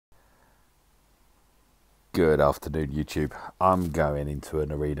Good afternoon, YouTube. I'm going into an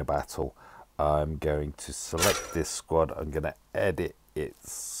arena battle. I'm going to select this squad. I'm going to edit it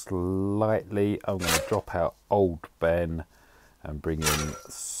slightly. I'm going to drop out old Ben and bring in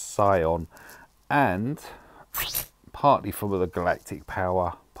Sion. And partly from the galactic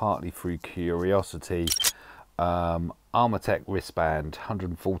power, partly through curiosity, armor tech wristband,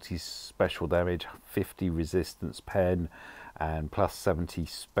 140 special damage, 50 resistance pen, and plus 70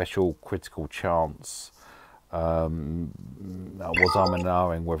 special critical chance. I was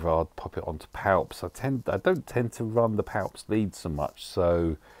umming whether I'd pop it onto Palps. I don't tend to run the Palps lead so much,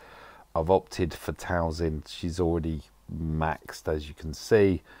 so I've opted for Townsend. She's already maxed, as you can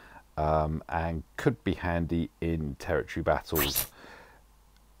see, and could be handy in territory battles.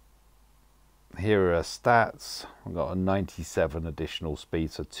 Here are her stats. I've got a 97 additional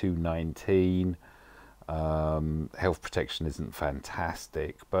speed, so 219. Health protection isn't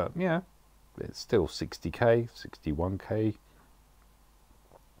fantastic, but yeah, it's still 60k, 61k.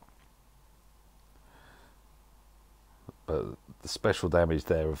 But the special damage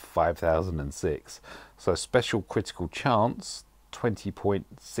there of 5006. So special critical chance,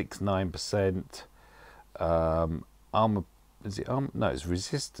 20.69%. Armor, is it armor? No, it's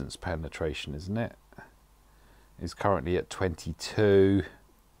resistance penetration, isn't it? It's currently at 22.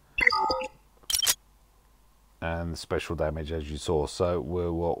 And the special damage, as you saw. So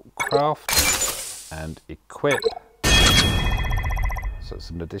we'll craft and equip. So it's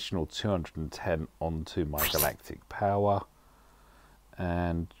an additional 210 onto my galactic power.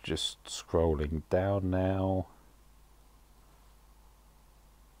 And just scrolling down now.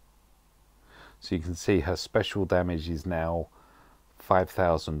 So you can see her special damage is now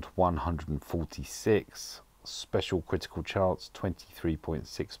 5,146. Special critical chance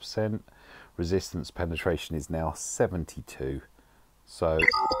 23.6%. Resistance penetration is now 72. So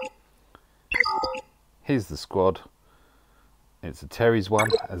here's the squad. It's a Terry's one,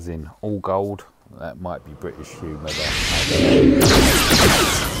 as in all gold. That might be British humour there. So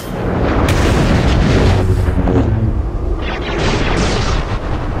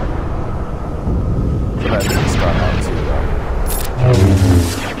that didn't start out too well.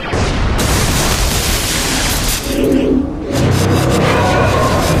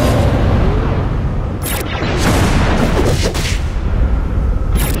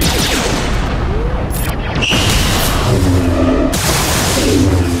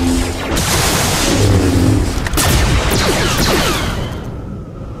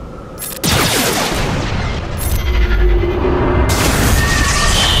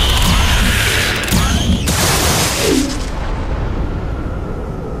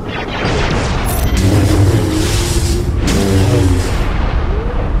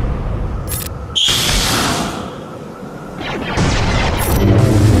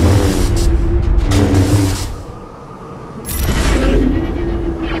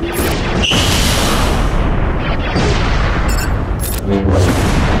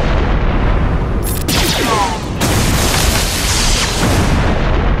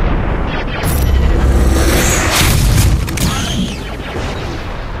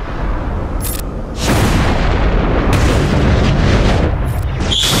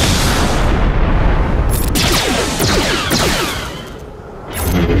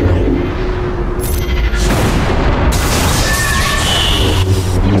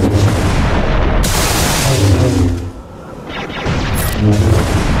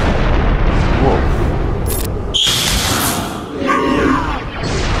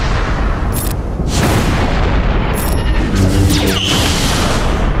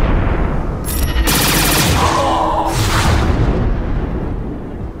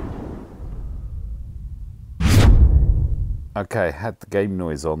 Okay, had the game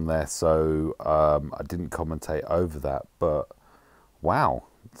noise on there, so I didn't commentate over that, but wow,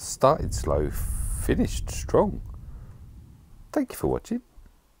 started slow, finished strong. Thank you for watching.